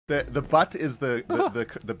The butt is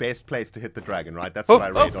the best place to hit the dragon, right? That's what I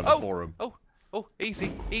read on the forum. Oh,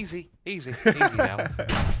 easy now.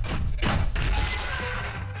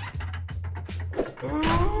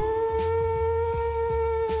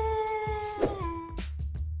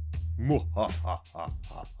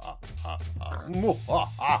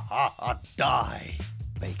 Die,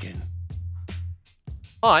 bacon.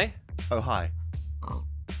 Hi. Oh, hi.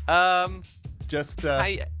 Just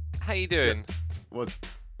how you doing?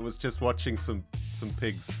 Was just watching some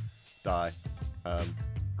pigs die. I'm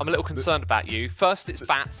a little concerned about you. First it's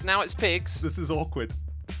bats, now it's pigs. This is awkward.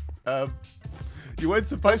 You weren't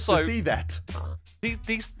supposed to see that.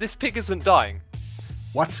 This pig isn't dying.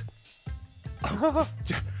 What?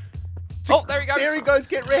 Oh, there he goes. There he goes.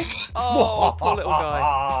 Get wrecked. Oh, poor little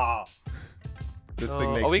guy. This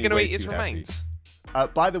thing makes me Are we going to way eat his too remains?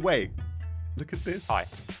 happy. By the way, look at this. Hi.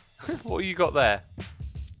 What have you got there?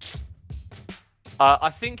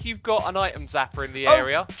 I think you've got an item zapper in the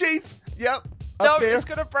area. Jeez. Yep. No, Up there. it's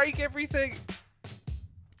gonna break everything.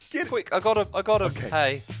 Get Quick, I got him. Okay.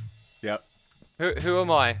 Hey. Yep. Who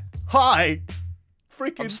am I? Hi.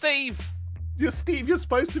 Freaking I'm Steve. You're Steve. You're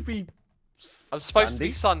supposed to be. I'm supposed to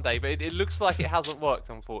be Sunday, but it looks like it hasn't worked,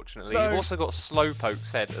 unfortunately. No. You've also got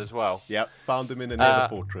Slowpoke's head as well. Yep. Found him in another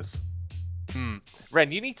fortress.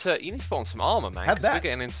 Ren, you need to put on some armor, man. Have 'Cause that. We're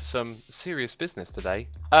getting into some serious business today.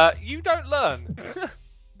 You don't learn.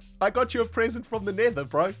 I got you a present from the Nether,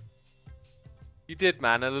 bro. You did,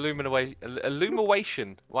 man. An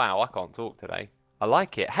illumination. Wow, I can't talk today. I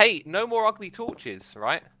like it. Hey, no more ugly torches,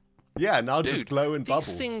 right? Yeah. Now Dude, just glow and bubbles.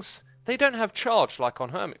 These things, they don't have charge like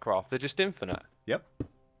on Hermitcraft. They're just infinite. Yep.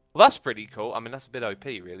 Well, that's pretty cool. I mean, that's a bit OP,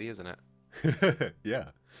 really, isn't it? Yeah.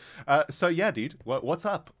 So yeah, dude, what's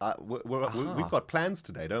up? We've got plans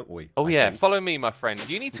today, don't we? Oh, I yeah. think. Follow me, my friend.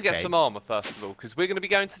 You need to get Okay. some armor, first of all, because we're going to be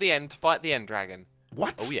going to the end to fight the end dragon.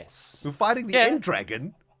 What? Oh, yes. We're fighting the Yeah. end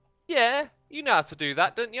dragon? Yeah, you know how to do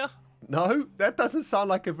that, don't you? No, that doesn't sound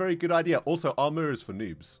like a very good idea. Also, armor is for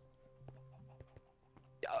noobs.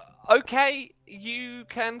 Okay, you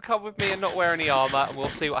can come with me and not wear any armor, and we'll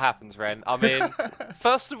see what happens, Ren. I mean,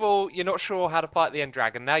 first of all, you're not sure how to fight the end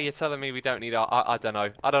dragon. Now you're telling me we don't need I don't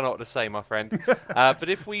know. I don't know what to say, my friend. But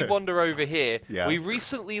if we wander over here, Yeah. we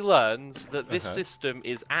recently learned that this system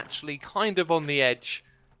is actually kind of on the edge,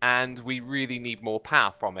 and we really need more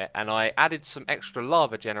power from it. And I added some extra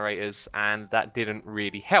lava generators, and that didn't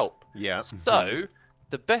really help. Yeah. So,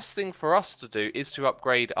 the best thing for us to do is to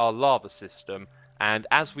upgrade our lava system. And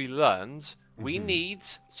as we learned, we need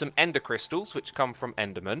some ender crystals, which come from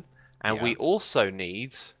Enderman. And we also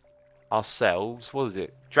need ourselves, what is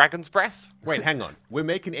it? Dragon's Breath? Wait, hang on. We're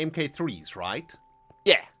making MK3s, right?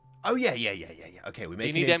 Yeah. Oh, yeah. Okay, we're You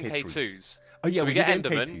making need MK3s. MK2s. Oh, yeah, So we get need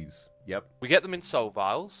Enderman. MK2s. Yep. We get them in soul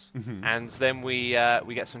vials, and then we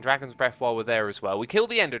get some Dragon's Breath while we're there as well. We kill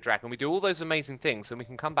the Ender Dragon, we do all those amazing things, and we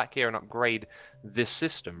can come back here and upgrade this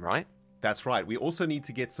system, right? That's right. We also need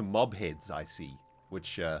to get some mob heads, I see,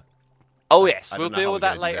 which... Oh yes, I we'll don't know deal how with we're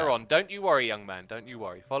that gonna do later that. on. Don't you worry, young man. Don't you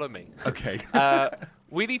worry. Follow me. Okay.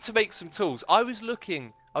 We need to make some tools. I was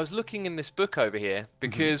looking in this book over here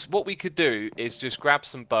because what we could do is just grab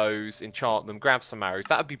some bows, enchant them, grab some arrows.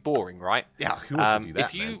 That would be boring, right? Yeah, who wants to do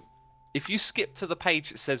that, if you skip to the page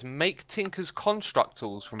that says make Tinker's construct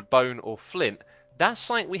tools from bone or flint, that's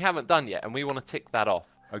something we haven't done yet, and we want to tick that off.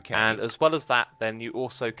 Okay. And as well as that, then you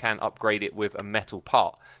also can upgrade it with a metal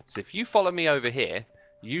part. So if you follow me over here,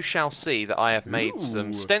 you shall see that I have made some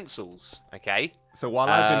Ooh. stencils, okay? So while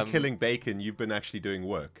I've been killing bacon, you've been actually doing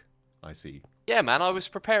work. I see. Yeah, man, I was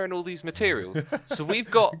preparing all these materials. So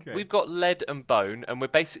we've got lead and bone, and we're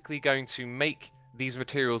basically going to make these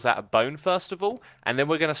materials out of bone first of all, and then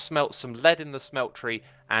we're going to smelt some lead in the smeltery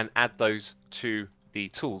and add those to the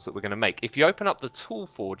tools that we're going to make. If you open up the tool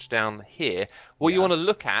forge down here, what you want to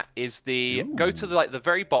look at is go to the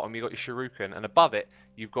very bottom. You've got your shuriken, and above it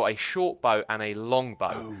you've got a short bow and a long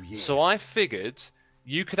bow. Oh, yes. So I figured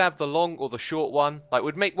you could have the long or the short one. Like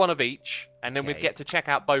we'd make one of each, and then we'd get to check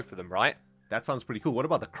out both of them, right? That sounds pretty cool. What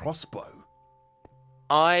about the crossbow?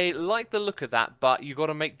 I like the look of that, but you got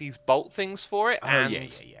to make these bolt things for it. Oh, and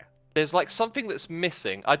yeah. there's like something that's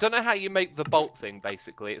missing. I don't know how you make the bolt thing.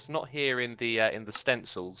 Basically, it's not here in the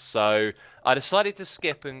stencils. So I decided to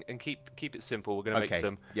skip and keep it simple. We're gonna make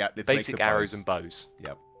some basic arrows and bows.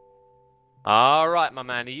 Yep. All right, my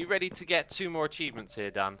man. Are you ready to get 2 more achievements here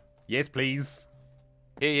done? Yes, please.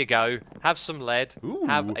 Here you go. Have some lead. Ooh.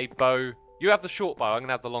 Have a bow. You have the short bow. I'm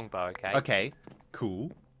gonna have the long bow. Okay. Okay.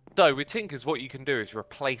 Cool. So with Tinkers, what you can do is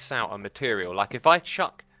replace out a material. Like if I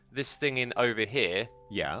chuck this thing in over here.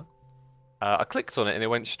 Yeah. I clicked on it and it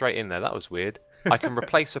went straight in there. That was weird. I can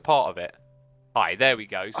replace a part of it. Hi, there we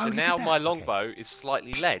go. So Oh, look now at that. my longbow is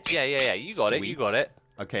slightly lead. Yeah. You got it. You got it.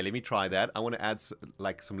 Okay, let me try that. I want to add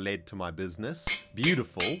like some lead to my business.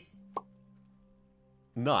 Beautiful.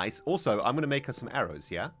 Nice. Also, I'm going to make us some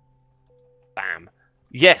arrows, yeah? Bam.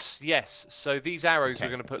 Yes. So these arrows, we're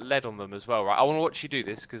going to put lead on them as well, right? I want to watch you do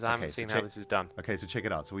this because I haven't seen how this is done. Okay, so check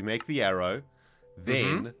it out. So we make the arrow,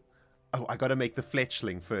 then... Oh, I got to make the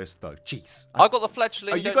fletchling first, though. Jeez. I got the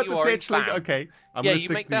fletchling. Oh, you got the fletchling? Okay. Yeah, you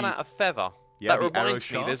make that out of feather. Yeah, that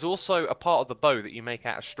reminds me, there's also a part of the bow that you make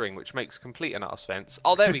out of string, which makes complete and utter sense.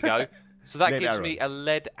 Oh, there we go. So that gives me a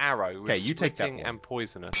lead arrow, which is splitting and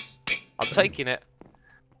poisonous. I'm taking it.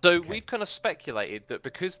 So we've kind of speculated that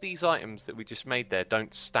because these items that we just made there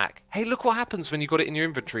don't stack. Hey, look what happens when you got it in your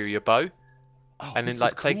inventory with your bow, and then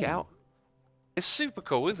like take it out. It's super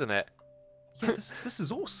cool, isn't it? Yeah, this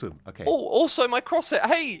is awesome. Okay. Oh, also my crosshair.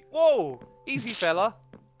 Hey, whoa, easy fella.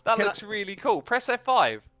 That looks really cool. Press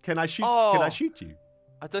F5. Can I shoot? Can I shoot you?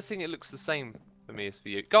 I don't think it looks the same for me as for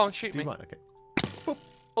you. Go on, shoot me. Mine, okay.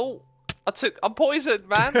 Oh, I'm poisoned,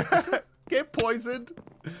 man. Get poisoned.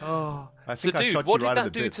 Oh. I think so, dude, what did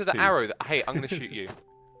that do to the arrow? Hey, I'm gonna shoot you.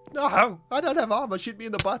 No, I don't have armor. Shoot me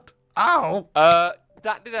in the butt. Ow.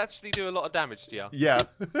 That did actually do a lot of damage to you. Yeah.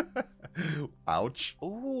 Ouch.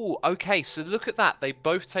 Ooh, okay, so look at that. They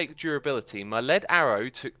both take durability. My lead arrow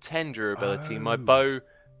took 10 durability. My bow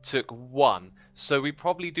took 1. So we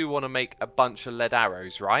probably do want to make a bunch of lead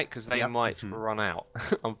arrows, right? Because they might run out,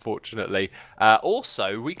 unfortunately.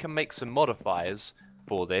 Also, we can make some modifiers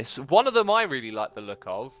for this. One of them I really like the look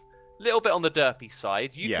of. A little bit on the derpy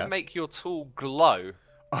side. You can make your tool glow.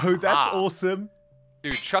 Oh, that's awesome.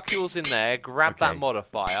 Dude, chuck yours in there. Grab that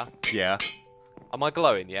modifier. Yeah. Am I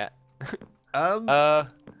glowing yet? I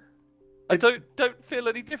don't feel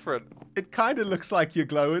any different. It kind of looks like you're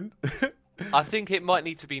glowing. I think it might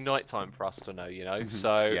need to be nighttime for us to know, you know.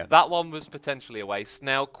 So that one was potentially a waste.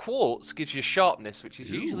 Now, quartz gives you sharpness, which is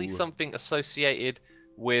usually something associated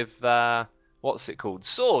with what's it called?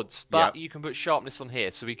 Swords. But you can put sharpness on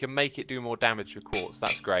here, so we can make it do more damage with quartz.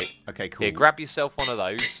 That's great. Okay, cool. Here, grab yourself one of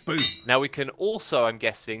those. Boom. Now we can also, I'm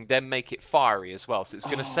guessing, then make it fiery as well. So it's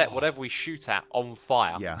going to set whatever we shoot at on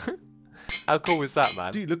fire. Yeah. How cool is that,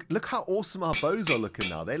 man? Dude, look how awesome our bows are looking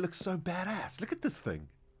now. They look so badass. Look at this thing.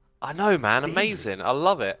 I know, man. Amazing. I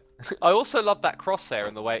love it. I also love that crosshair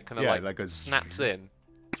and the way it kind of like snaps in.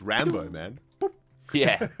 It's Rambo, man.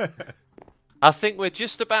 Yeah. I think we're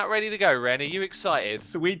just about ready to go, Ren. Are you excited?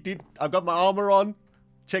 Sweet, dude. I've got my armor on.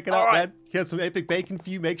 Check it out, man. Here's some epic bacon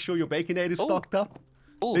for you. Make sure your Baconator is stocked up.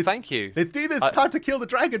 Oh, thank you. Let's do this. Time to kill the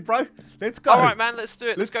dragon, bro. Let's go. All right, man. Let's do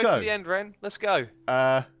it. Let's go to the end, Ren. Let's go.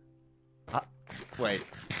 Wait.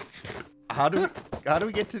 How do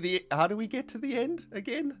we get to the end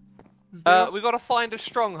again? We got to find a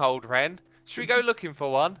stronghold, Ren. Should we go looking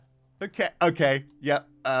for one? Okay. Yeah.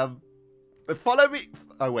 Follow me.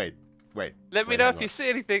 Oh wait. Let me know if you see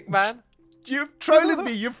anything, man. You're trolling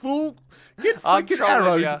me, you fool. Get freaking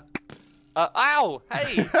arrowed. Ow!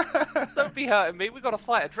 Hey, don't be hurting me. We got to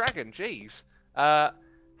fight a dragon. Jeez. How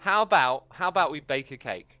about we bake a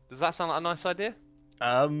cake? Does that sound like a nice idea?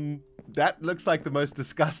 That looks like the most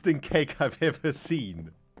disgusting cake I've ever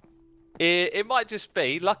seen. It might just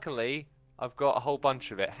be. Luckily, I've got a whole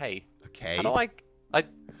bunch of it. Hey. Okay. How do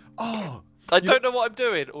I don't know what I'm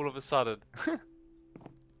doing all of a sudden.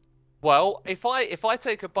 Well, if I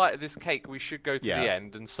take a bite of this cake, we should go to the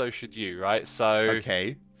end, and so should you, right? So.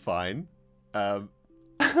 Okay. Fine.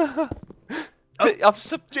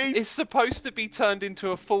 It's supposed to be turned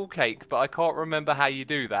into a full cake, but I can't remember how you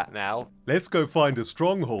do that now. Let's go find a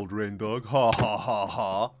stronghold, ReNDoG. Ha ha ha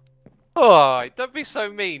ha. Oh, don't be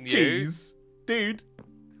so mean, you. Jeez, dude.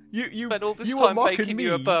 You spent all this you time were mocking baking me.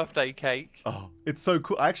 you a birthday cake. Oh, it's so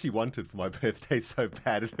cool. I actually want it for my birthday so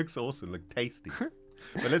bad. It looks awesome. Look tasty.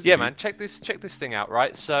 But yeah, man. Check this thing out,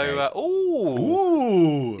 right? So,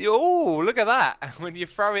 ooh, look at that. When you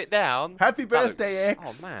throw it down. Happy birthday,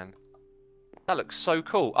 X. Oh man. That looks so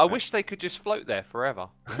cool. I wish they could just float there forever.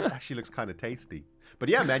 It actually looks kind of tasty. But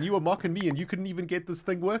yeah, man, you were mocking me and you couldn't even get this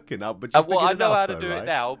thing working now. But you well, I know how to though, do it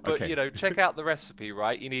now. But you know, check out the recipe,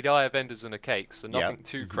 right? You need eye of enders and a cake, so nothing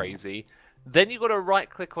too crazy. Then you got to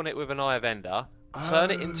right-click on it with an eye of ender, turn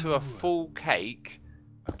it into a full cake.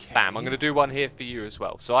 Okay. Bam! I'm going to do one here for you as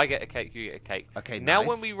well. So I get a cake, you get a cake. Okay. Now, nice.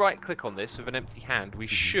 when we right-click on this with an empty hand, we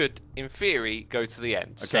should, in theory, go to the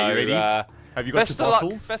end. Okay, so, you ready? Have you got your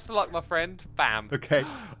bottles? Best of luck, my friend. Bam. Okay.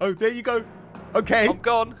 Oh, there you go. Okay. I'm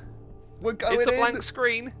gone. We're going It's a blank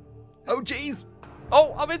screen. Oh, jeez.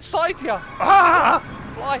 Oh, I'm inside you. Ah!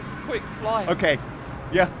 Fly, quick, fly. Okay.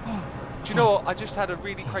 Yeah. Do you know what? I just had a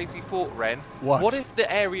really crazy thought, Ren. What? What if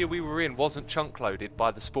the area we were in wasn't chunk loaded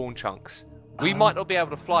by the spawn chunks? We might not be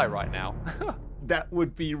able to fly right now. That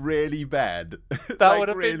would be really bad. That would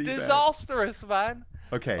have been disastrous, man.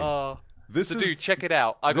 Okay. Dude, check it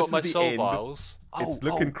out. I got my soul vials. It's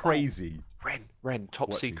looking crazy. Ren,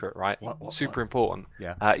 top secret, right? Super important.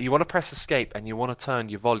 Yeah. You want to press escape and you want to turn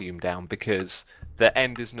your volume down because the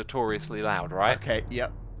end is notoriously loud, right? Okay,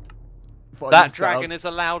 yep. That dragon is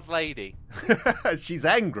a loud lady. She's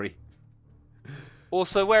angry.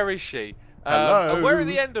 Also, where is she? Hello? Where are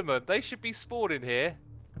the Endermen? They should be spawning here.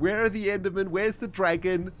 Where are the Endermen? Where's the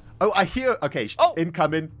dragon? Oh, I hear. Okay,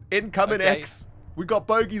 incoming. Incoming, okay. X. We got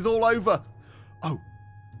bogeys all over. Oh.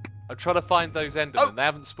 I'm trying to find those Endermen. They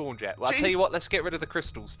haven't spawned yet. Well, I'll tell you what, let's get rid of the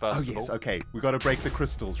crystals first. Oh, yes, okay. We got to break the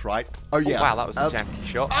crystals, right? Oh, yeah. Oh, wow, that was a janky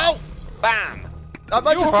shot. Oh! Bam! I'm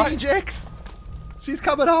under siege, X. She's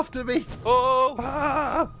coming after me. Oh!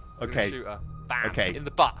 Ah! Okay. Shoot her. Bam! Okay. In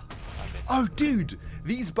the butt. Oh, dude!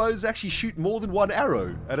 These bows actually shoot more than one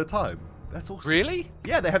arrow at a time. That's awesome. Really?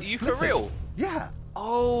 Yeah, they have splitting. You for real? Yeah.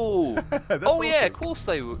 Oh! That's oh, awesome. yeah, of course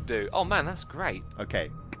they would do. Oh, man, that's great. Okay.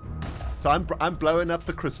 So I'm blowing up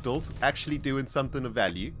the crystals, actually doing something of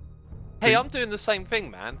value. Hey, I'm doing the same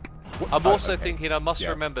thing, man. I'm also thinking I must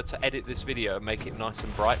remember to edit this video and make it nice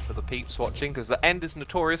and bright for the peeps watching, because the end is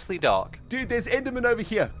notoriously dark. Dude, there's Enderman over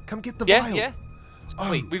here. Come get the vial. Yeah.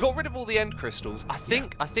 Sweet. We got rid of all the end crystals. I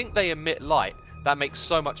think they emit light. That makes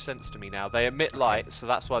so much sense to me now. They emit light, so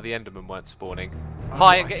that's why the Endermen weren't spawning.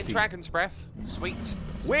 Hi, I'm getting Dragon's Breath. Sweet.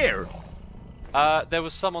 Where? There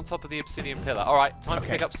was some on top of the obsidian pillar. All right, time to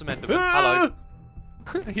pick up some Endermen. Hello.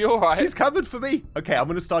 You all right? She's coming for me. Okay, I'm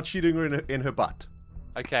going to start shooting her in her butt.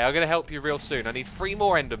 Okay, I'm going to help you real soon. I need 3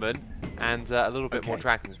 more Endermen and a little bit more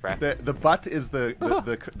Dragon's Breath. The butt is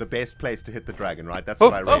the best place to hit the dragon, right? That's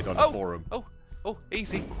what I read on the forum. Oh,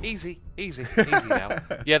 easy now.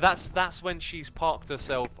 Yeah, that's when she's parked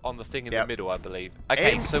herself on the thing in the middle, I believe.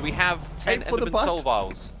 Okay, so we have 10 Enderman soul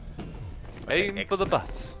vials. Aim for the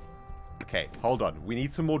butt. Okay, hold on. We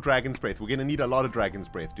need some more Dragon's Breath. We're going to need a lot of Dragon's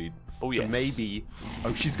Breath, dude. Oh, yes. So maybe...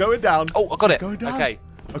 Oh, she's going down. Oh, I got it. Going down. Okay.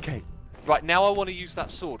 Okay. Right, now I want to use that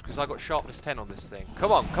sword, because I got sharpness 10 on this thing.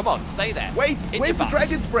 Come on, stay there. Wait, where's the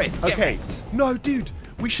Dragon's Breath? Okay. No, dude.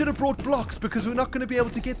 We should have brought blocks, because we're not going to be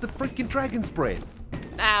able to get the freaking Dragon's Breath.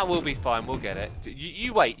 Nah, we'll be fine. We'll get it.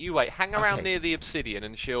 You wait. Hang around near the obsidian,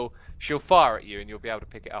 and she'll fire at you, and you'll be able to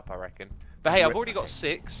pick it up, I reckon. But hey, I've already got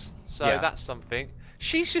 6, so that's something.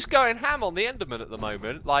 She's just going ham on the Enderman at the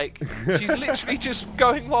moment. Like, she's literally just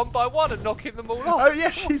going one by one and knocking them all off. Oh, yeah,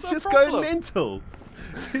 she's just going mental.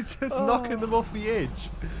 She's just knocking them off the edge.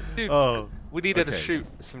 Dude, we need her to shoot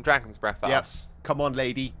some Dragon's Breath at us. Come on,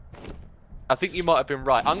 lady. I think you might have been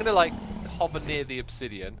right. I'm going to, like, hover near the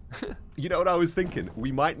obsidian. You know what I was thinking?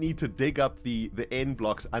 We might need to dig up the end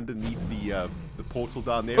blocks underneath the portal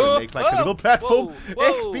down there and make, like, a little platform.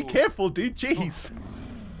 Whoa. X, be careful, dude. Jeez.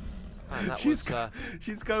 Man, she's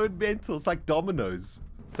going mental. It's like dominoes.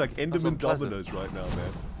 It's like Enderman dominoes right now,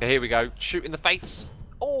 man. Okay, here we go. Shoot in the face.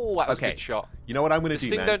 Oh, that was a good shot. You know what I'm going to do,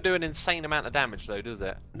 man? This thing don't do an insane amount of damage, though, does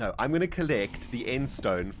it? No, I'm going to collect the end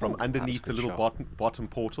stone from underneath the little bottom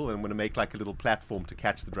portal, and I'm going to make like a little platform to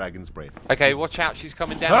catch the Dragon's Breath. Okay, watch out. She's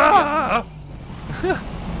coming down.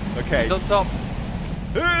 Okay. She's on top.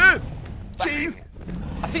 Jeez.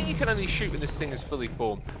 I think you can only shoot when this thing is fully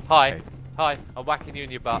formed. Hi. Hi. I'm whacking you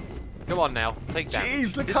in your butt. Come on now. Take damage.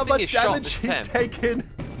 Jeez, look how much damage she's taken.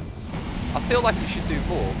 I feel like we should do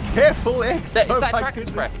more. Careful, X! Is that Dragon's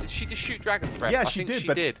Breath? Did she just shoot Dragon's Breath? Yeah, she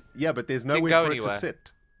did. Yeah, but there's nowhere for it to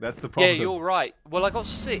sit. That's the problem. Yeah, you're right. Well, I got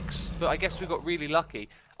 6, but I guess we got really lucky.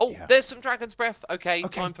 Oh, there's some Dragon's Breath. Okay,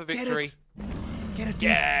 time for victory. Get it, dude.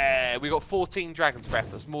 Yeah, we got 14 Dragon's Breath.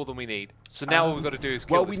 That's more than we need. So now all we've got to do is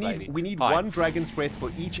kill this lady. We need 1 Dragon's Breath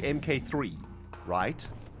for each MK3, right?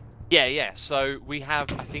 Yeah. So we have,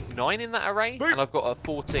 I think, 9 in that array, and I've got a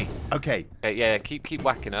 14. Okay. Yeah. Keep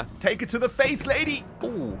whacking her. Take it to the face, lady.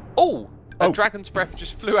 Oh! A Dragon's Breath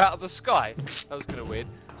just flew out of the sky. That was kind of weird.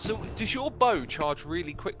 So, does your bow charge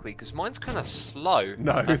really quickly? Because mine's kind of slow.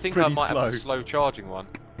 No, I think I might have a slow charging one.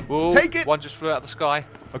 Whoa, take it! One just flew out of the sky.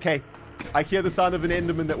 Okay. I hear the sound of an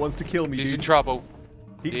Enderman that wants to kill me, She's in trouble.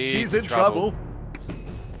 She's in trouble.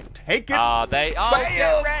 Take it.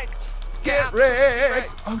 Get wrecked. Get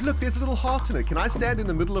wrecked! Oh, look, there's a little heart in it. Can I stand in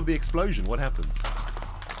the middle of the explosion? What happens?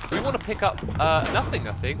 We want to pick up nothing,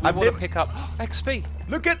 I think. We want to pick up XP.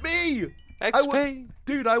 Look at me! XP.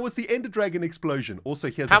 Dude, I was the Ender Dragon explosion.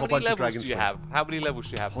 Also, here's a whole bunch of Dragon's Breath. How many levels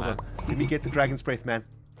do you have, Hold on. Let me get the Dragon's Breath, man.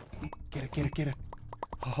 Get it.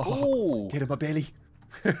 Oh, get in my belly.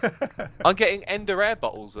 I'm getting Ender Air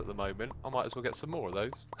bottles at the moment. I might as well get some more of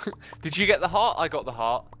those. Did you get the heart? I got the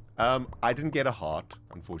heart. I didn't get a heart,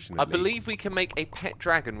 unfortunately. I believe we can make a pet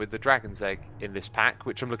dragon with the dragon's egg in this pack,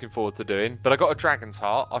 which I'm looking forward to doing. But I got a dragon's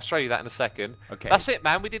heart. I'll show you that in a second. Okay. That's it,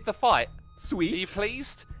 man. We did the fight. Sweet. Are you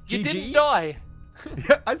pleased? You GG. didn't die.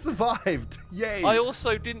 Yeah, I survived. Yay. I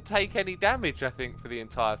also didn't take any damage, I think, for the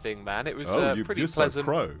entire thing, man. It was pretty you're pleasant. So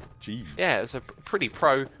pro. Jeez. Yeah, it was a pretty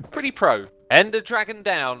pro. End the dragon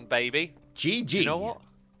down, baby. GG. You know what?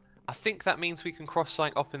 I think that means we can cross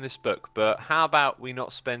something off in this book, but how about we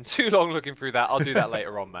not spend too long looking through that? I'll do that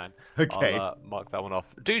later on, man. Okay. I'll mark that one off.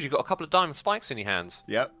 Dude, you've got a couple of diamond spikes in your hands.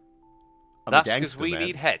 Yep. I'm That's a because gangster, we man.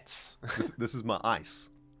 need heads. This is my ice.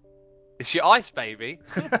 It's your ice, baby.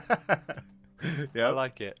 Yeah. I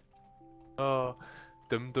like it. Oh,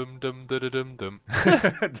 dum dum dum dum dum dum.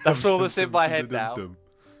 That's all that's in my head now.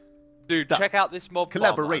 Dude, Stop. check out this mob farm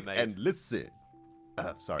Collaborate that I made. and listen.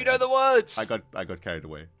 Sorry. You know the words. I got carried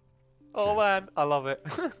away. Oh man, I love it.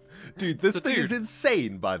 Dude, this So, thing is dude,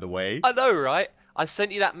 insane, by the way. I know, right? I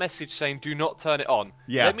sent you that message saying do not turn it on.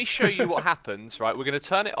 Yeah. Let me show you what happens, right? We're going to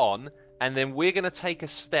turn it on, and then we're going to take a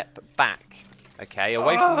step back, okay,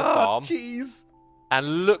 away from the farm, Jeez.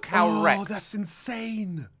 and look how wrecked. Oh, that's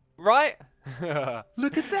insane. Right?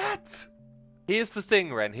 Look at that. Here's the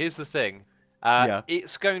thing, Ren. Here's the thing. Yeah.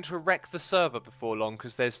 It's going to wreck the server before long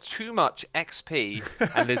because there's too much XP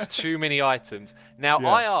and there's too many items. Now,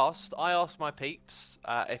 Yeah. I asked my peeps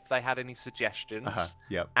if they had any suggestions,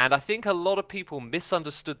 Yep. and I think a lot of people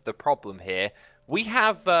misunderstood the problem here. We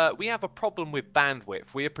have a problem with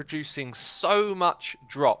bandwidth. We are producing so much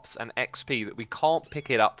drops and XP that we can't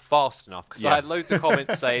pick it up fast enough. Because I had loads of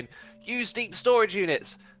comments saying, use deep storage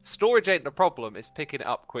units. Storage ain't the problem, it's picking it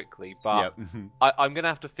up quickly. But I'm going to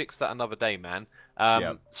have to fix that another day, man.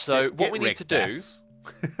 So what we need to do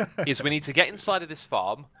is we need to get inside of this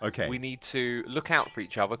farm. Okay. We need to look out for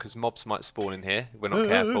each other because mobs might spawn in here if we're not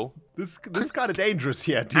careful. This is kind of dangerous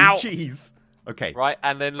here, dude. Ow. Jeez. Okay. Right,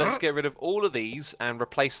 and then let's get rid of all of these and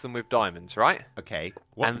replace them with diamonds, right? Okay.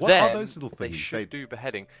 And What then are those little they things? should do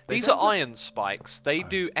beheading. they These don't are iron spikes. They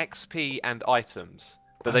do XP and items,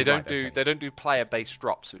 but they don't do player-based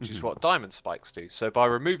drops, which is what diamond spikes do. So by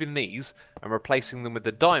removing these and replacing them with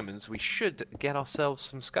the diamonds, we should get ourselves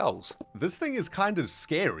some skulls. This thing is kind of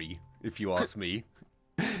scary, if you ask me.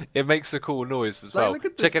 It makes a cool noise as Like, well. look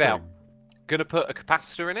at this Check it out. thing. Gonna put a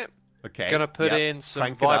capacitor in it. Okay. Gonna put yep. in some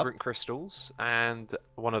Crank it up. vibrant crystals and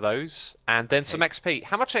one of those, and then some XP.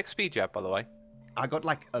 How much XP do you have, by the way? I got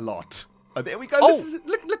like a lot. Oh, there we go. Oh! This is,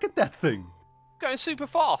 look at that thing. Going super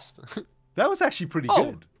fast. That was actually pretty Oh.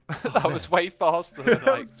 good. That was way faster than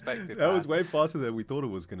I expected. That man. was way faster than we thought it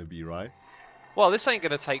was going to be, right? Well, this ain't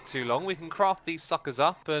gonna take too long. We can craft these suckers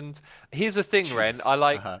up, and here's the thing, Ren.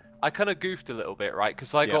 I kind of goofed a little bit, right?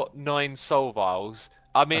 Because I got 9 soul vials.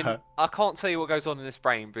 I mean, I can't tell you what goes on in this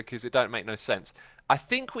brain because it don't make no sense. I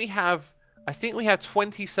think we have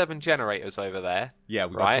 27 generators over there. Yeah,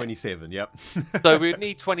 we got 27. Yep. So we would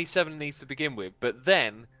need 27 of these to begin with, but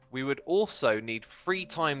then we would also need 3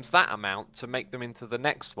 times that amount to make them into the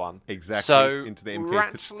next one. Exactly. So into the we're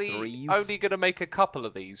actually MK3s. only going to make a couple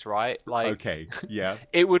of these, right? Like, okay. Yeah.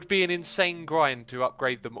 it would be an insane grind to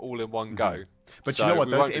upgrade them all in one go. But So you know what?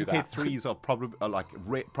 we Those won't do that. MK3s are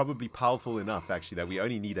probably powerful enough, actually, that we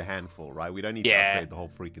only need a handful, right? We don't need to upgrade the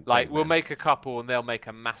whole freaking Like, thing. we'll man. make a couple and they'll make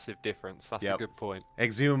a massive difference. That's a good point.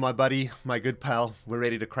 Xisuma, my buddy, my good pal, we're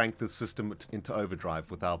ready to crank this system into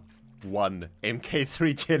overdrive with our one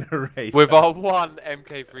MK3 generator. With our one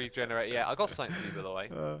MK3 generator. Yeah, I got something for you, by the way.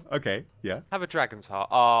 Okay, yeah. Have a dragon's heart.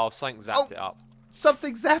 Oh, something zapped it up.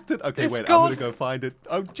 Something zapped it. Okay, It's wait, gone. I'm gonna go find it.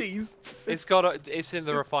 Oh, jeez. It's in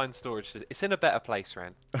the refined storage. It's in a better place,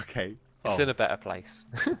 Ren. Okay. It's in a better place.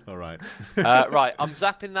 All right. Right, I'm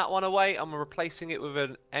zapping that one away. I'm replacing it with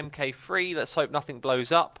an MK3. Let's hope nothing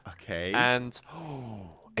blows up. Okay. And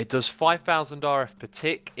it does 5,000 RF per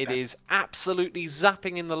tick. It is absolutely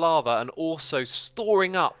zapping in the lava and also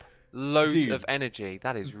storing up loads of energy.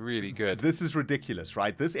 That is really good. This is ridiculous,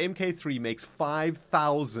 right? This MK3 makes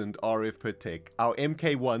 5,000 RF per tick. Our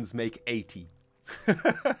MK1s make 80.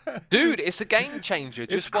 Dude, it's a game changer.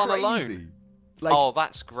 Just one alone. Like, oh,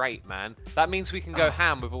 that's great, man. That means we can go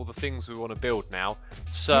ham with all the things we want to build now.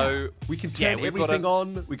 So we can turn everything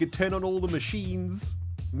on. We can turn on all the machines,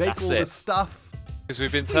 make all the stuff. Because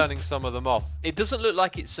we've been turning some of them off. It doesn't look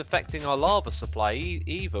like it's affecting our lava supply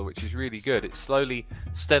either, which is really good. It's slowly,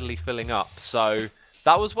 steadily filling up. So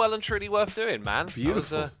that was well and truly worth doing, man.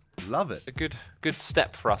 Beautiful. That was love it. A good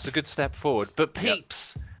step for us, a good step forward. But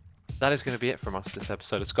peeps, that is going to be it from us this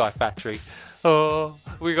episode of Sky Factory. Oh,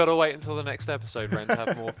 we got to wait until the next episode, Ren, to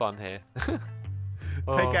have more fun here.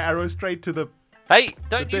 Take an arrow straight to the... Hey,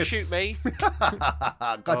 don't you shoot me.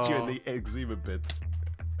 Got you in the Xisuma bits.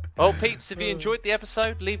 Well, peeps, if you enjoyed the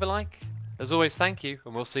episode, leave a like. As always, thank you,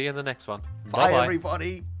 and we'll see you in the next one. Bye Bye-bye.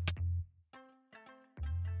 everybody.